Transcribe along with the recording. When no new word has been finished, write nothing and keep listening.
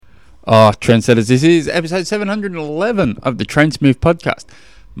Trendsetters, this is episode 711 of the Trendsmooth podcast.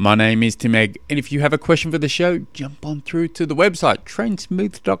 My name is Tim Egg, and if you have a question for the show, jump on through to the website,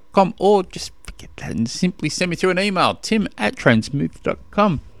 trendsmooth.com, or just forget that and simply send me through an email,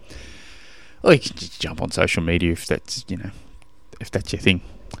 tim@trendsmooth.com. Or you can just jump on social media if that's your thing.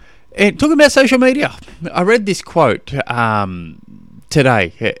 And talking about social media, I read this quote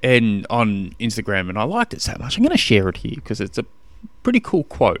today and on Instagram, and I liked it so much. I'm going to share it here because it's a pretty cool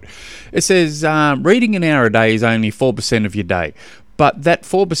quote. It says, reading an hour a day is only 4% of your day, but that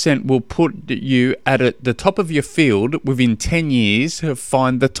 4% will put you at the top of your field within 10 years.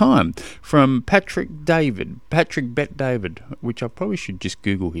 Find the time. From Patrick Bet David, which I probably should just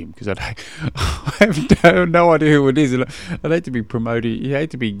Google him because I have no idea who it is. I'd hate to be promoting, you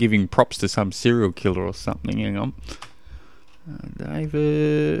hate to be giving props to some serial killer or something. Hang on.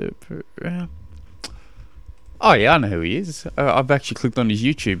 David... Oh yeah, I know who he is. I've actually clicked on his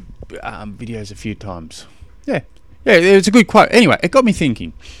YouTube videos a few times. Yeah, it was a good quote. Anyway, it got me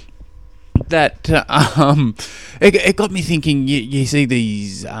thinking that it got me thinking. You see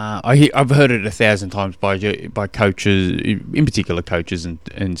these. I've heard it 1,000 times by coaches, in particular coaches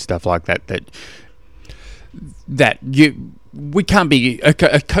and stuff like that. We can't be a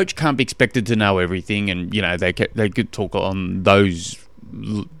coach can't be expected to know everything, and they could talk on those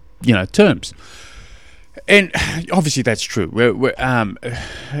terms. And obviously that's true.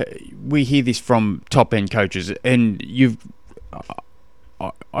 We hear this from top end coaches, and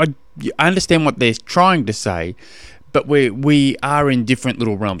I understand what they're trying to say, but we are in different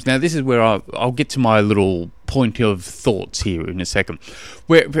little realms. Now this is where I'll get to my little point of thoughts here in a second.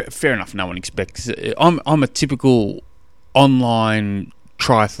 Where fair enough, no one expects. I'm a typical online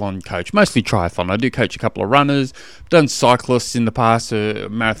triathlon coach, mostly triathlon. I do coach a couple of runners, done cyclists in the past, a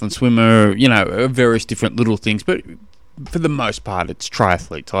marathon swimmer, various different little things, but for the most part it's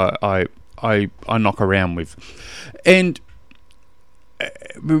triathletes I knock around with. And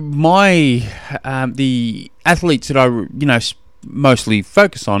my the athletes that I mostly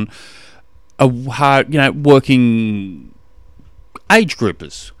focus on are hard, working age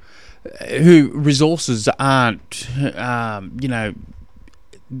groupers who resources aren't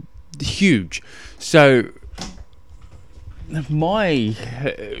huge. So my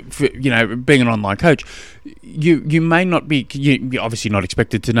being an online coach, you may not be, you're obviously not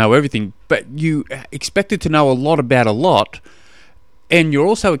expected to know everything, but you expected to know a lot about a lot, and you're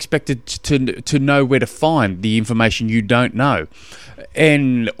also expected to know where to find the information you don't know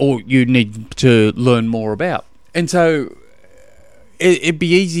or you need to learn more about. And so it'd be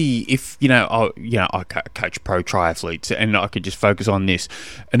easy if I coach pro triathletes and I could just focus on this,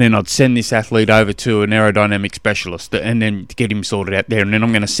 and then I'd send this athlete over to an aerodynamic specialist and then to get him sorted out there, and then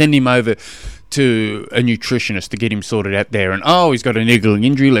I'm going to send him over to a nutritionist to get him sorted out there, and he's got a niggling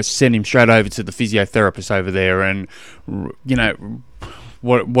injury, let's send him straight over to the physiotherapist over there, and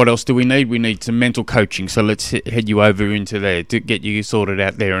what else do we need? We need some mental coaching, so let's head you over into there to get you sorted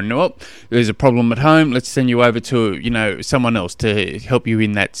out there. And there's a problem at home, let's send you over to someone else to help you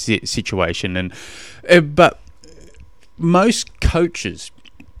in that situation. And but most coaches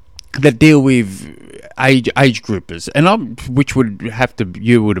that deal with age groupers, and which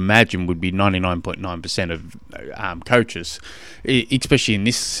you would imagine would be 99.9% of coaches, especially in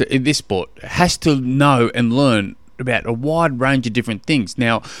this sport, has to know and learn about a wide range of different things.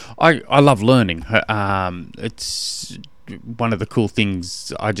 Now, I love learning. It's one of the cool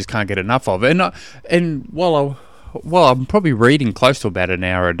things I just can't get enough of. And while I'm probably reading close to about an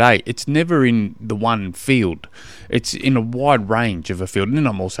hour a day, it's never in the one field. It's in a wide range of a field. And then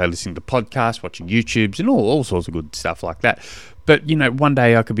I'm also listening to podcasts, watching YouTubes, and all sorts of good stuff like that. But, one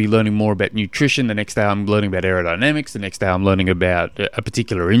day I could be learning more about nutrition. The next day I'm learning about aerodynamics. The next day I'm learning about a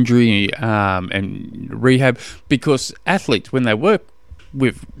particular injury and rehab. Because athletes, when they work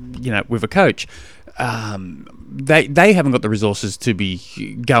with a coach, they haven't got the resources to be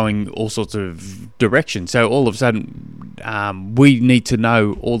going all sorts of directions. So all of a sudden, we need to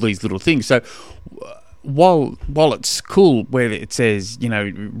know all these little things. So while it's cool where it says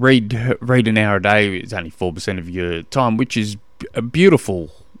read an hour a day, it's only 4% of your time, which is a beautiful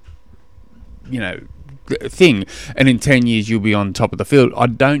thing, and in 10 years you'll be on top of the field. I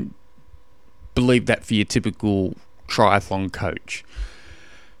don't believe that for your typical triathlon coach.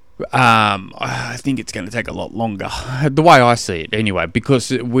 I think it's going to take a lot longer, the way I see it anyway,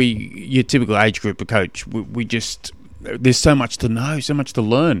 because your typical age group of coach, we just, there's so much to know, so much to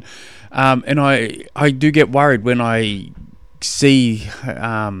learn, and I do get worried when I see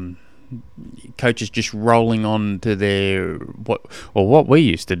coaches just rolling on to their what we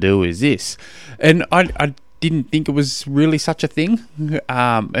used to do is this, and I didn't think it was really such a thing,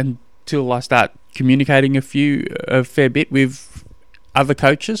 and till I start communicating a fair bit with other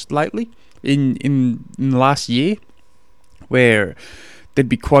coaches lately in the last year, where they'd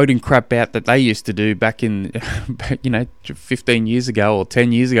be quoting crap out that they used to do back in, 15 years ago or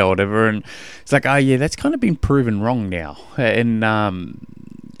 10 years ago or whatever, and it's like, oh yeah, that's kind of been proven wrong now, and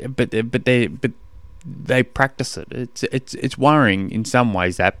but they practice it. It's worrying in some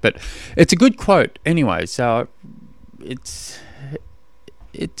ways, but it's a good quote anyway. So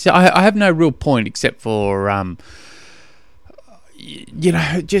I have no real point except for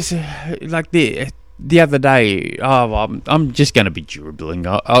just like the other day. I'm just going to be dribbling.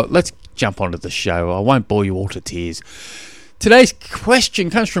 Let's jump onto the show. I won't bore you all to tears. Today's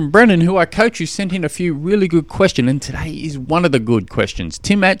question comes from Brennan, who I coach, who sent in a few really good questions, and today is one of the good questions.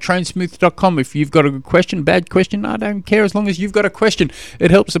 Tim@trainsmooth.com. If you've got a good question, bad question, I don't care, as long as you've got a question.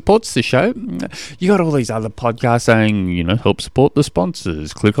 It helps supports the show. You got all these other podcasts saying, help support the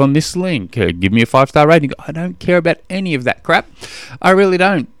sponsors. Click on this link. Give me a 5-star rating. I don't care about any of that crap. I really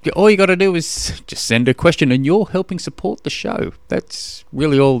don't. All you got to do is just send a question, and you're helping support the show. That's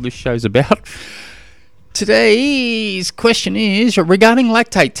really all this show's about. Today's question is regarding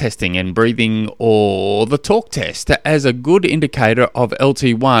lactate testing and breathing, or the talk test as a good indicator of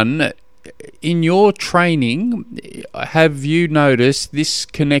LT1. In your training, have you noticed this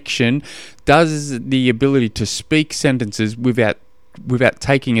connection? Does the ability to speak sentences without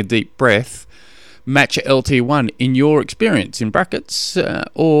taking a deep breath match LT1 in your experience, in brackets,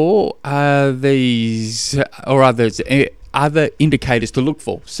 or are these or others other indicators to look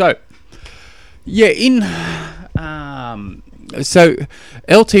for? So so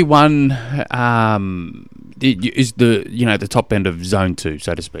LT1 is the top end of zone 2,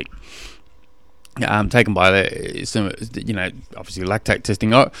 so to speak. Taken by obviously lactate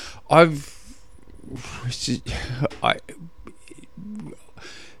testing.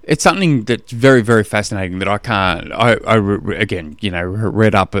 It's something that's very, very fascinating that I can't.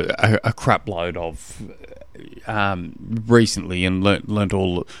 Read up a crap load of recently and learnt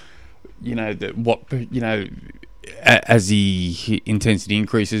all. As the intensity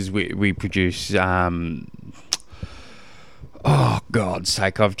increases, we produce. Oh God's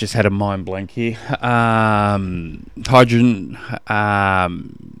sake! I've just had a mind blank here. Hydrogen,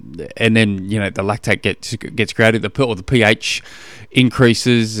 and then the lactate gets created. The pH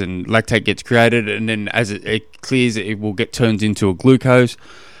increases, and lactate gets created, and then as it clears, it will get turned into a glucose.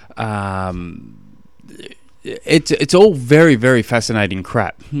 It's all very, very fascinating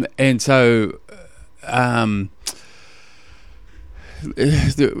crap, and so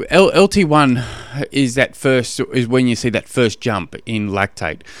LT1 is when you see that first jump in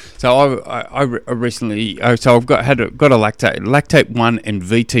lactate. So I recently I've got a lactate 1 and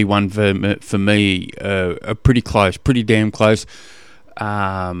VT1 for me are pretty close, pretty damn close.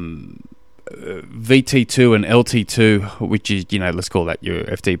 VT2 and LT2, which is, let's call that your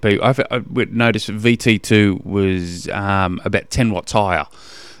FTP. I noticed VT2 was about 10 watts higher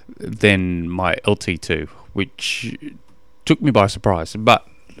than my LT2, which took me by surprise. But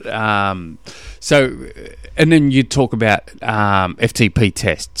so, and then you talk about FTP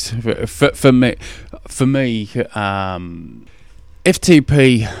tests. For me,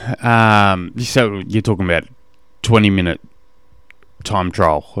 FTP. So you're talking about 20-minute time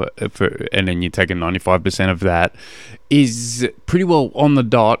trial, and then you're taking 95% of that, is pretty well on the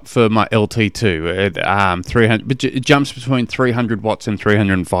dot for my LT2. 300, but it jumps between 300 watts and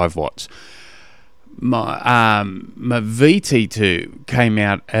 305 watts. My VT2 came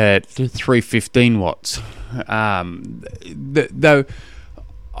out at 315 watts. Though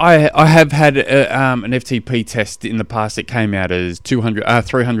I have had an FTP test in the past that came out as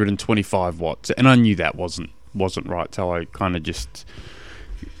 325 watts, and I knew that wasn't right, so I kind of just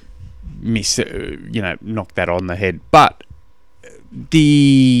knocked that on the head. But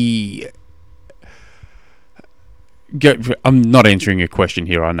I'm not answering your question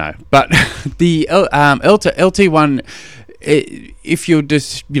here, I know, but the LT1, if you're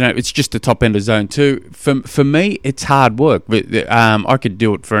just, it's just the top end of zone 2. For me, it's hard work. But I could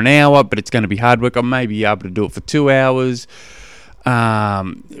do it for an hour, but it's going to be hard work. I may be able to do it for 2 hours. My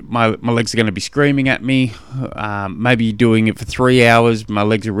legs are going to be screaming at me. Maybe doing it for 3 hours, my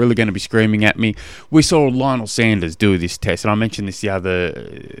legs are really going to be screaming at me. We saw Lionel Sanders do this test, and I mentioned this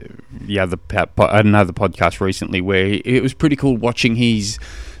another podcast recently, where it was pretty cool watching him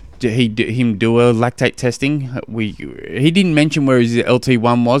do a lactate testing. He didn't mention where his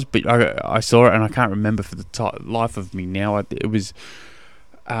LT1 was, but I saw it, and I can't remember for the life of me now. It was.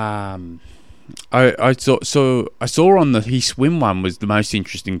 I saw on the He Swim one was the most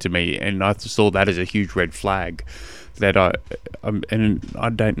interesting to me, and I saw that as a huge red flag that and I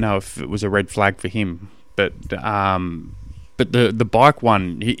don't know if it was a red flag for him, but the bike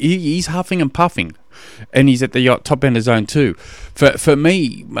one, he's huffing and puffing, and he's at the top end of zone 2. For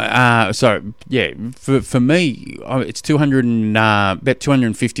me, for me, it's 200 and about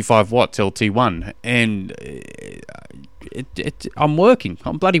 255 watts LT1, and I'm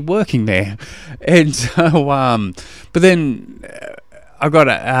bloody working there, and so but then I got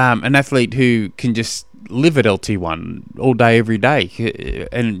an athlete who can just live at LT1 all day every day,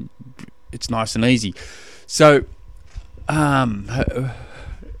 and it's nice and easy. So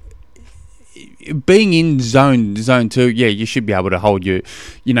being in zone 2, you should be able to hold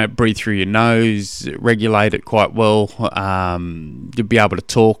breathe through your nose, regulate it quite well. You'll be able to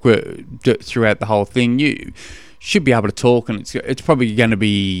talk throughout the whole thing. You should be able to talk, and it's probably going to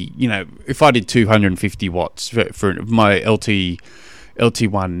be, if I did 250 watts for my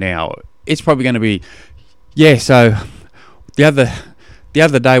LT1 now, it's probably going to be, so the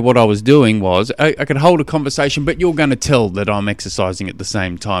other day what I was doing was I could hold a conversation, but you're going to tell that I'm exercising at the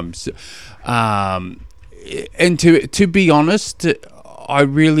same time. So, and to be honest, I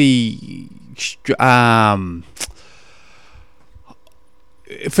really I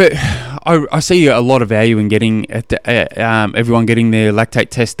see a lot of value in getting everyone getting their lactate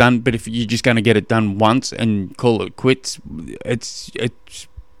test done, but if you're just going to get it done once and call it quits, it's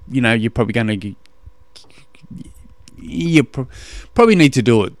you're probably going to probably need to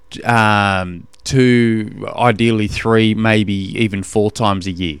do it 2, ideally 3, maybe even 4 times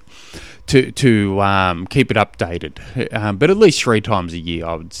a year to keep it updated, but at least 3 times a year,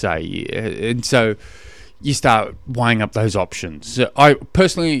 I would say. And so you start weighing up those options. I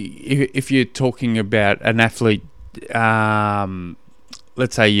personally, if you're talking about an athlete,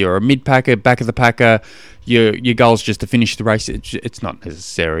 let's say you're a mid-packer, back of the packer, your goal's just to finish the race, it's not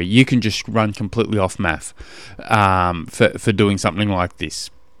necessary. You can just run completely off MAF for doing something like this.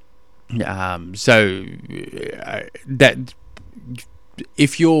 So that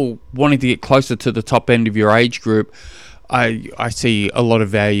if you're wanting to get closer to the top end of your age group, I see a lot of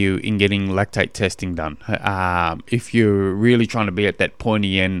value in getting lactate testing done. If you're really trying to be at that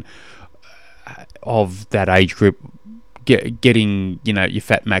pointy end of that age group, getting your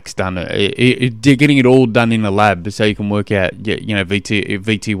fat max done, getting it all done in a lab so you can work out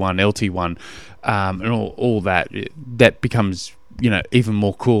VT1, LT1, and all that becomes even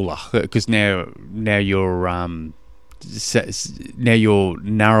more cooler, because now you're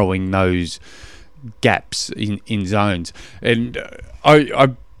narrowing those gaps in zones. And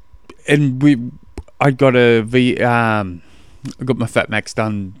I got I got my fat max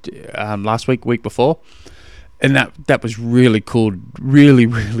done last week before, and that was really cool,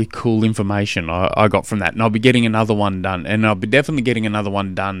 really cool information I got from that. And I'll be getting another one done, and I'll be definitely getting another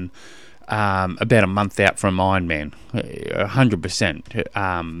one done about a month out from Ironman,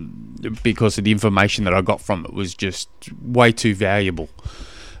 100%, because of the information that I got from it was just way too valuable.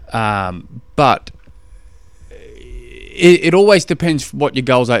 But it always depends what your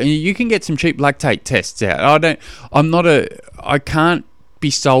goals are. And you can get some cheap lactate tests out. I can't be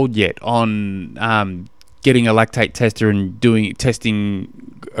sold yet on getting a lactate tester and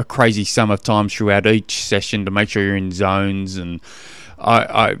testing a crazy sum of times throughout each session to make sure you're in zones. And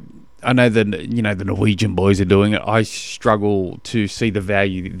I know that the Norwegian boys are doing it. I struggle to see the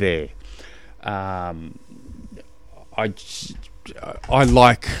value there. I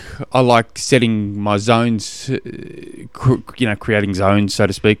like setting my zones, creating zones, so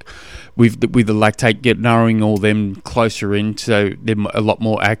to speak, with the lactate, narrowing all them closer in, so they're a lot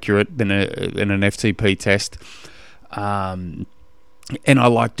more accurate than an FTP test. And I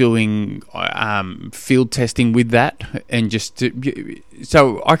like doing field testing with that, and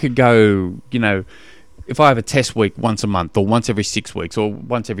so I could go, if I have a test week once a month, or once every 6 weeks, or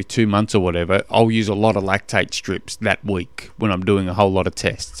once every 2 months, or whatever, I'll use a lot of lactate strips that week when I'm doing a whole lot of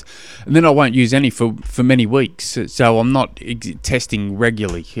tests, and then I won't use any for many weeks. So I'm not testing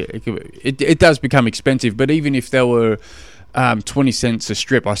regularly. It does become expensive, but even if there were 20 cents a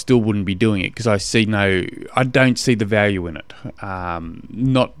strip, I still wouldn't be doing it, because I don't see the value in it.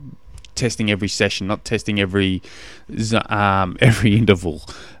 Not testing every session, not testing every interval.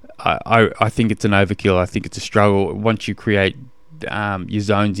 I think it's an overkill. I think it's a struggle. Once you create your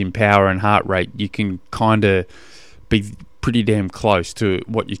zones in power and heart rate, you can kind of be pretty damn close to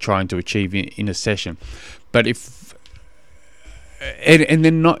what you're trying to achieve in a session. But and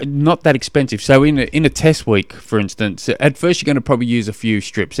then not that expensive. So in a test week, for instance, at first you're going to probably use a few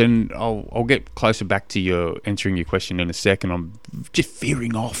strips, and I'll get closer back to answering your question in a second. I'm just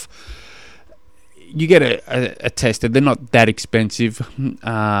veering off. you get a tester. They're not that expensive.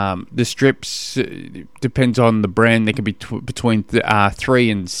 The strips depends on the brand. They can be between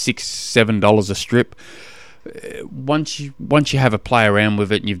 $3 and $6-7 a strip. Once you have a play around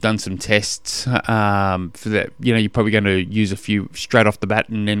with it and you've done some tests for that, you're probably going to use a few straight off the bat,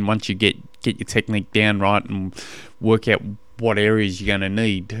 and then once you get your technique down right and work out what areas you're going to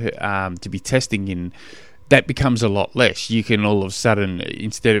need to be testing in, that becomes a lot less. You can all of a sudden,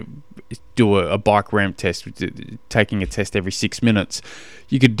 instead of do a bike ramp test, taking a test every 6 minutes,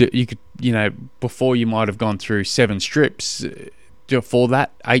 you could before you might have gone through 7 strips for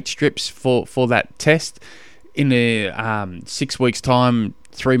that, 8 strips for that test. In a 6 weeks time,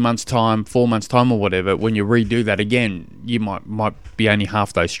 3 months time, 4 months time, or whatever, when you redo that again, you might be only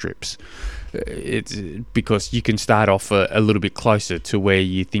half those strips. It's because you can start off a little bit closer to where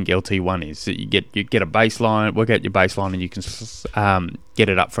you think LT1 is. So you get a baseline, work out your baseline, and you can get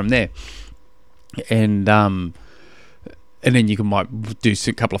it up from there. And then you might do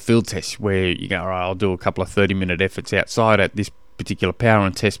a couple of field tests where you go, all right, I'll do a couple of 30-minute efforts outside at this particular power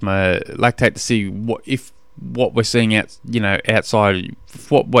and test my lactate to see what we're seeing outside,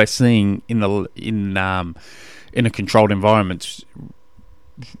 what we're seeing in a controlled environment.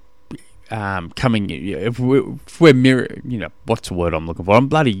 Coming, if we're mirror, what's the word I'm looking for? I'm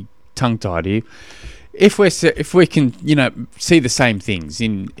bloody tongue-tied here. If we can, see the same things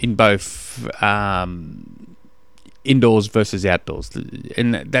in both indoors versus outdoors,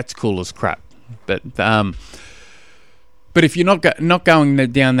 and that's cool as crap. But if you're not going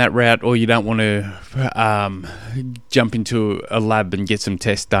down that route, or you don't want to jump into a lab and get some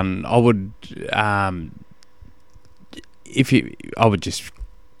tests done, I would just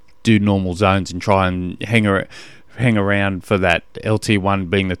do normal zones and try and hang around for that LT1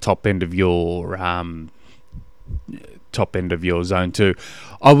 being the top end of your zone 2.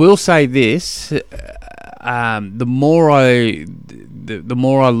 I will say this: the more I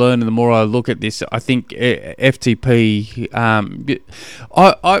learn and the more I look at this, I think FTP.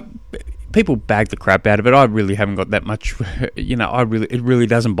 People bag the crap out of it. I really haven't got that much. It really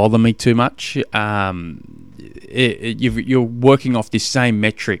doesn't bother me too much. You're working off this same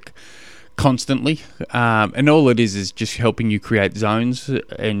metric constantly, and all it is just helping you create zones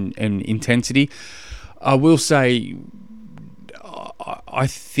and intensity. I will say, I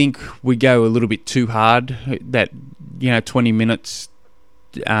think we go a little bit too hard. That 20 minutes,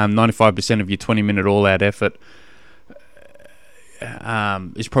 95% of your 20-minute all-out effort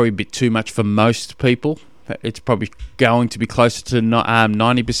is probably a bit too much for most people. It's probably going to be closer to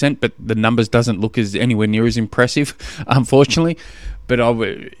 90%, but the numbers doesn't look as anywhere near as impressive, unfortunately. But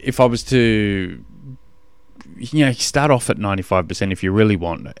if I was to, start off at 95% if you really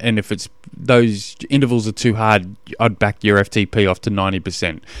want, and if it's those intervals are too hard, I'd back your FTP off to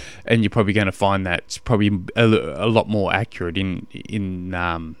 90%, and you're probably going to find that it's probably a lot more accurate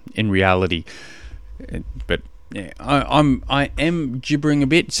in reality. But yeah, I am gibbering a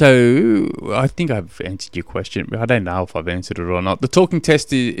bit, so I think I've answered your question, but I don't know if I've answered it or not. The talking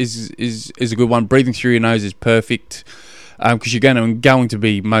test is a good one. Breathing through your nose is perfect, because you're going to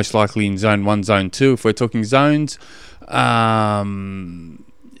be most likely in zone 1, zone 2. If we're talking zones,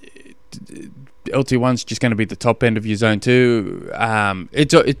 LT1's just going to be the top end of your zone 2.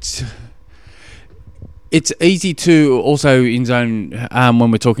 It's easy to also in zone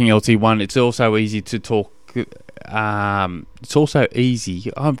when we're talking LT1. It's also easy to talk. It's also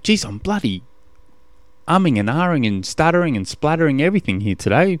easy. I'm bloody umming and ahhing and stuttering and splattering everything here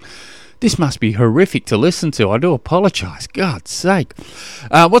today. This must be horrific to listen to. I do apologise. God's sake.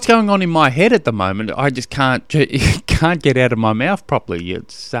 What's going on in my head at the moment? I just can't get out of my mouth properly.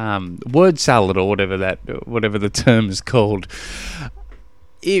 It's word salad or whatever the term is called.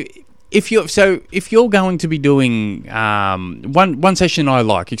 If you're going to be doing one session I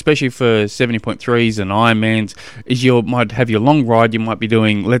like, especially for 70.3s and Ironmans, is you might have your long ride. You might be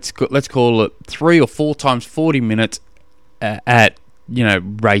doing let's call it 3 or 4 times 40 minutes at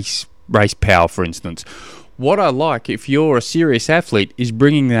race power, for instance. What I like, if you're a serious athlete, is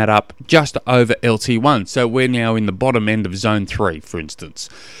bringing that up just over LT1. So we're now in the bottom end of zone 3, for instance.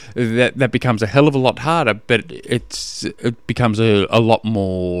 That becomes a hell of a lot harder, but it becomes a lot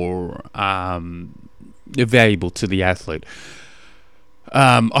more valuable to the athlete.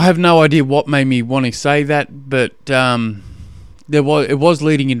 I have no idea what made me want to say that, but it was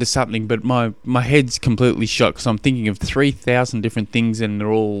leading into something, but my head's completely shot because I'm thinking of 3,000 different things and they're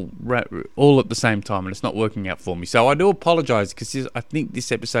all at the same time, and it's not working out for me. So I do apologise, because I think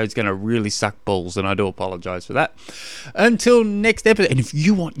this episode's going to really suck balls, and I do apologise for that. Until next episode, and if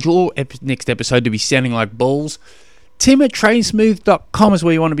you want your next episode to be sounding like balls, Tim at tradesmooth.com is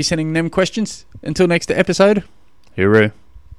where you want to be sending them questions. Until next episode, hooroo.